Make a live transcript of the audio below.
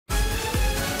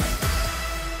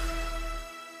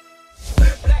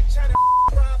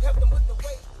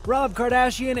Rob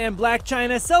Kardashian and Blac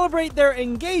Chyna celebrate their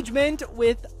engagement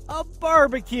with a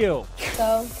barbecue.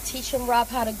 So, teaching Rob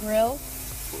how to grill.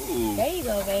 Ooh. There you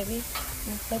go, baby. You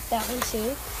flip that one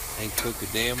too. Ain't cooked a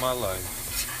day in my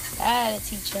life. I had to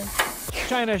teach him.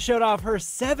 Chyna showed off her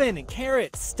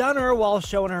 7-carat stunner while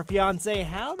showing her fiance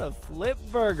how to flip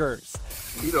burgers.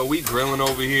 You know, we grilling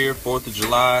over here, 4th of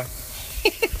July.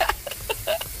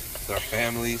 With our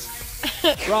families.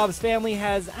 Rob's family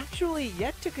has actually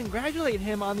yet to congratulate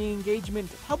him on the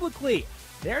engagement publicly.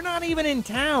 They're not even in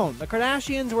town. The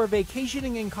Kardashians were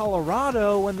vacationing in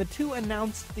Colorado when the two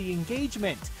announced the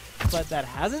engagement. But that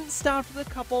hasn't stopped the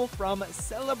couple from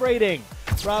celebrating.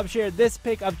 Rob shared this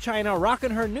pic of Chyna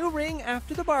rocking her new ring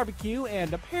after the barbecue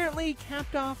and apparently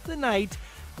capped off the night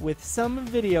with some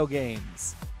video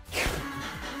games.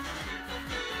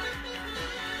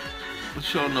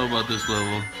 What y'all know about this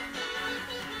level?